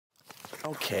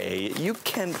Okay, you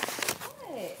can...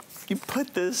 You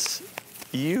put this...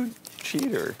 You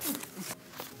cheater.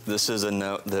 This is a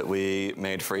note that we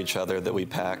made for each other that we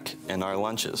pack in our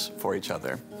lunches for each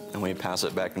other. And we pass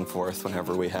it back and forth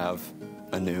whenever we have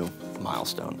a new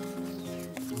milestone.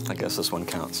 I guess this one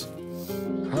counts.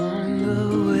 On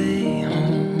the way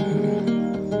home,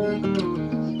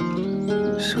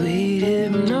 sweet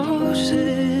hypnosis,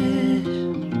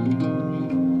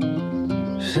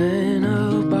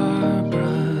 Santa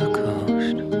Barbara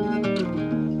coast,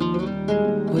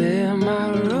 where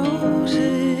my roses.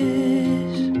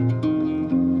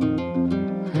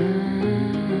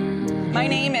 My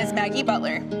name is Maggie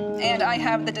Butler, and I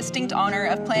have the distinct honor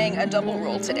of playing a double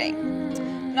role today.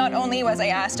 Not only was I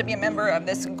asked to be a member of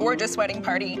this gorgeous wedding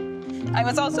party, I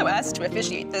was also asked to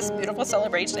officiate this beautiful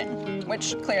celebration,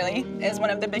 which clearly is one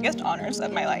of the biggest honors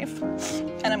of my life.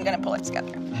 And I'm gonna pull it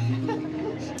together.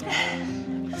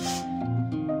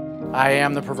 I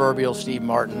am the proverbial Steve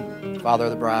Martin, father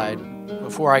of the bride.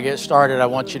 Before I get started, I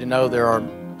want you to know there are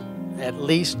at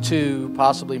least 2,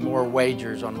 possibly more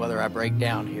wagers on whether I break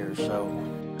down here. So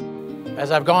as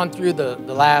I've gone through the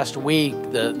last week,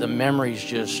 the memories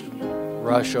just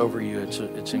rush over you.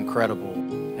 It's incredible.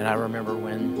 And I remember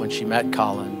when she met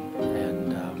Colin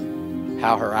and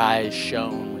how her eyes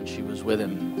shone when she was with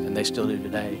him, and they still do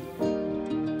today. I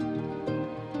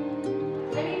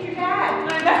need your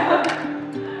dad. I know.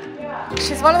 Yeah.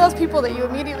 She's one of those people that you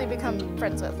immediately become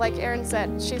friends with. Like Aaron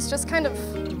said, she's just kind of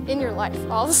in your life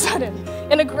all of a sudden,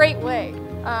 in a great way.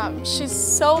 She's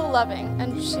so loving,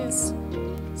 and she's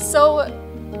so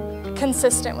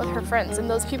consistent with her friends and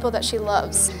those people that she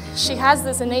loves. She has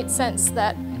this innate sense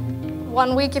that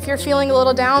one week if you're feeling a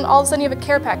little down, all of a sudden you have a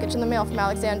care package in the mail from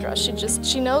Alexandra.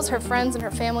 She knows her friends and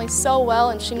her family so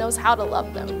well, and she knows how to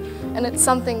love them. And it's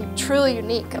something truly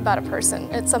unique about a person.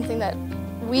 It's something that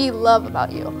we love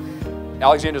about you.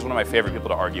 Alexandra is one of my favorite people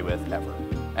to argue with ever.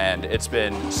 And it's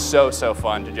been so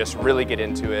fun to just really get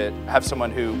into it, have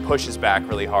someone who pushes back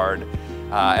really hard.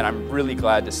 And I'm really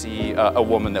glad to see a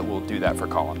woman that will do that for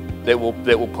Colin, that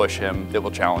will push him, that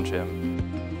will challenge him.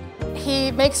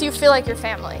 He makes you feel like your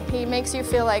family. He makes you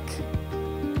feel like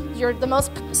you're the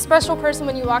most special person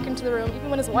when you walk into the room, even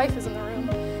when his wife is in the room.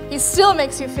 He still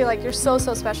makes you feel like you're so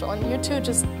special, and you two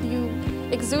you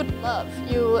exude love.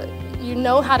 You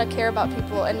know how to care about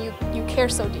people, and you care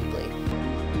so deeply.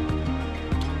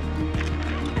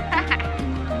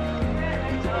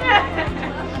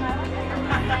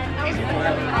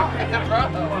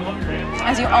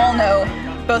 As you all know,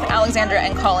 both Alexandra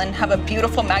and Colin have a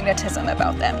beautiful magnetism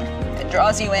about them. It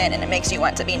draws you in and it makes you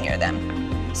want to be near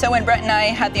them. So when Brett and I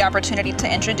had the opportunity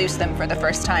to introduce them for the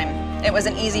first time, it was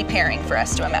an easy pairing for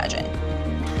us to imagine.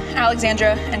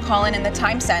 Alexandra and Colin, in the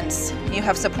time since, you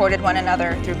have supported one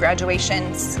another through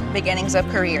graduations, beginnings of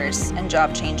careers, and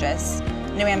job changes,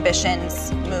 new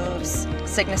ambitions, moves,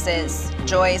 sicknesses,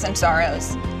 joys and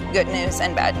sorrows, good news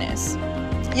and bad news.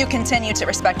 You continue to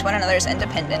respect one another's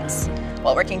independence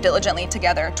while working diligently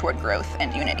together toward growth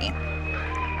and unity.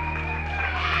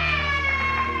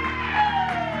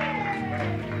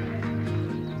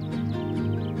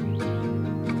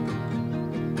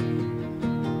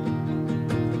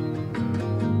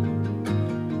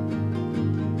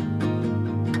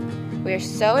 We are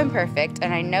so imperfect,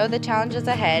 and I know the challenges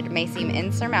ahead may seem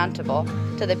insurmountable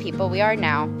to the people we are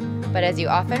now, but as you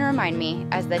often remind me,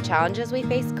 as the challenges we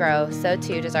face grow, so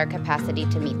too does our capacity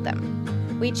to meet them.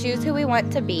 We choose who we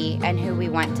want to be and who we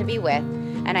want to be with,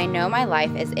 and I know my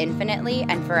life is infinitely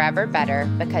and forever better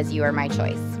because you are my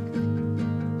choice.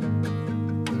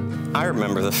 I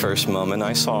remember the first moment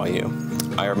I saw you.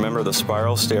 I remember the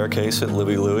spiral staircase at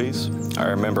Louie Louie's. I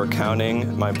remember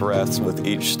counting my breaths with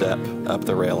each step up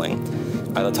the railing.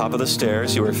 At the top of the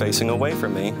stairs, you were facing away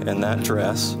from me in that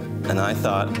dress, and I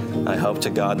thought, I hope to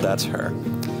God that's her.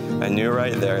 I knew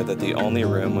right there that the only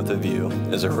room with a view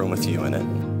is a room with you in it.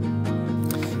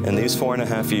 In these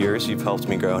 4.5 years, you've helped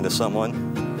me grow into someone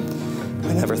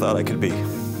I never thought I could be.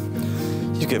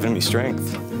 You've given me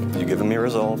strength. You've given me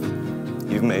resolve.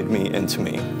 You've made me into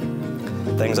me.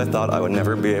 Things I thought I would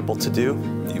never be able to do,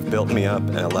 you've built me up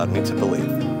and allowed me to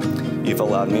believe. You've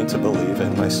allowed me to believe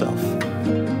in myself.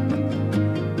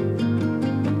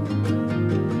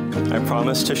 I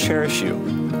promise to cherish you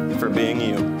for being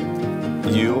you.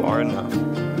 You are enough.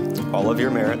 All of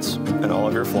your merits and all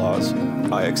of your flaws,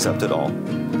 I accept it all.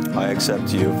 I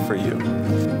accept you for you.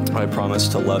 I promise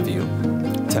to love you,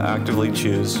 to actively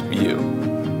choose you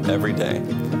every day.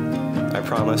 I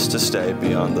promise to stay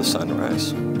beyond the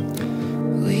sunrise.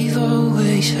 We've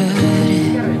always had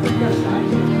it.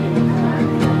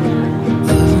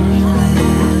 Love on your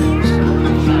lips.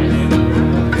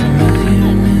 I know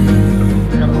you knew.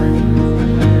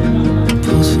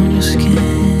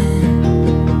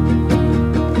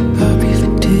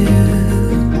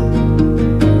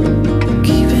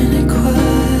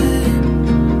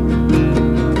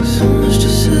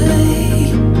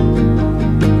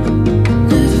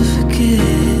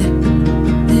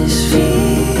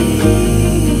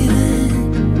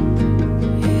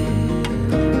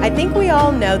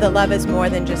 that love is more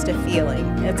than just a feeling.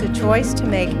 It's a choice to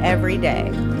make every day.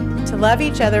 To love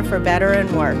each other for better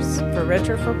and worse, for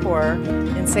richer, for poorer,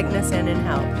 in sickness and in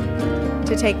health.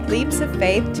 To take leaps of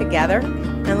faith together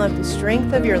and let the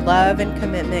strength of your love and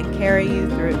commitment carry you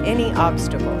through any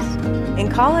obstacles. In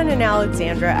Colin and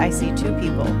Alexandra, I see two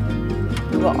people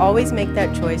who will always make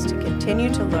that choice to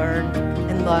continue to learn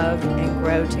and love and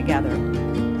grow together.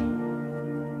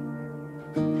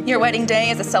 Your wedding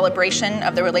day is a celebration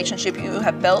of the relationship you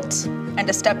have built and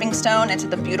a stepping stone into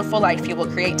the beautiful life you will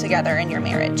create together in your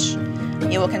marriage.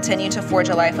 You will continue to forge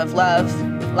a life of love,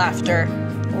 laughter,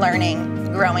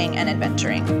 learning, growing, and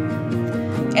adventuring.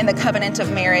 In the covenant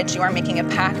of marriage, you are making a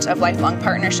pact of lifelong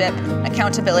partnership,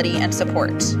 accountability, and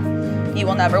support. You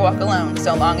will never walk alone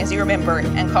so long as you remember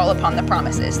and call upon the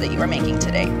promises that you are making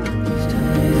today.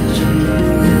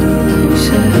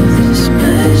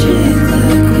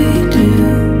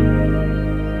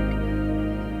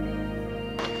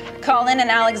 Colin and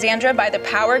Alexandra, by the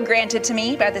power granted to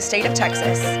me by the state of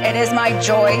Texas, it is my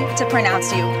joy to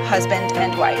pronounce you husband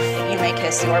and wife. You may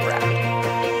kiss your bride.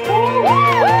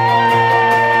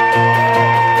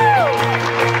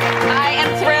 I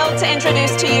am thrilled to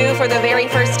introduce to you for the very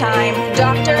first time,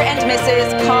 Dr. and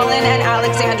Mrs. Colin and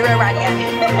Alexandra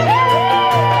Runyan.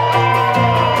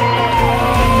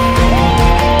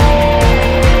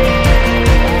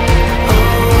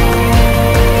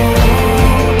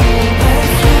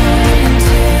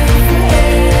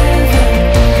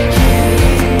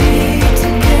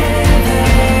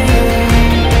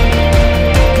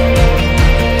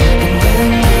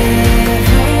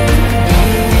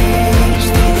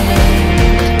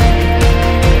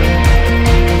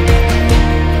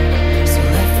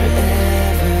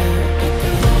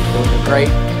 Great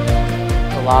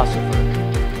philosopher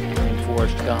named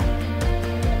Forrest Gump.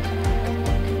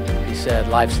 He said,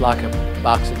 life's like a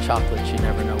box of chocolates. You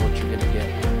never know what you're going to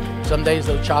get. Some days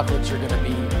those chocolates are going to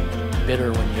be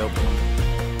bitter when you open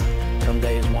them. Some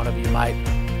days one of you might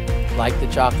like the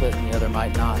chocolate and the other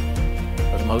might not.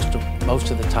 But most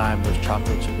of the time those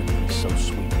chocolates are going to be so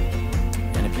sweet.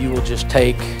 And if you will just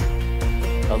take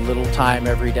a little time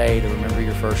every day to remember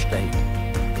your first date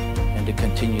and to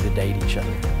continue to date each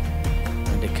other,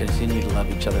 to continue to love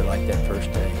each other like that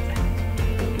first day,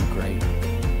 it'll do great.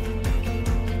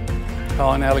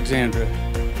 Colin Alexandra,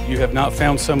 you have not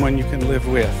found someone you can live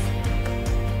with.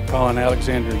 Colin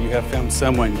Alexandra, you have found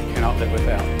someone you cannot live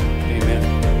without.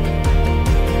 Amen.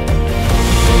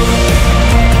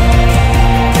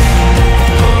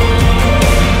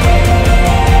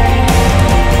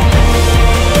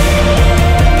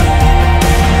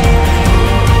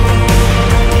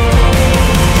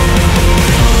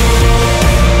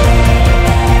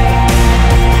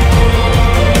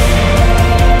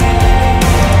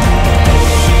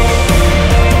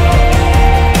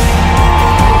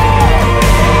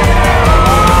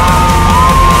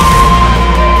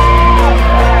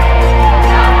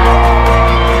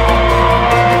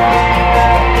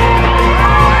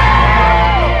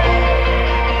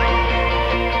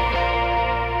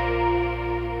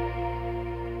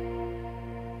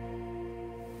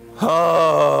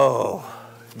 Oh,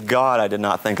 God, I did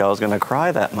not think I was going to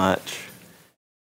cry that much.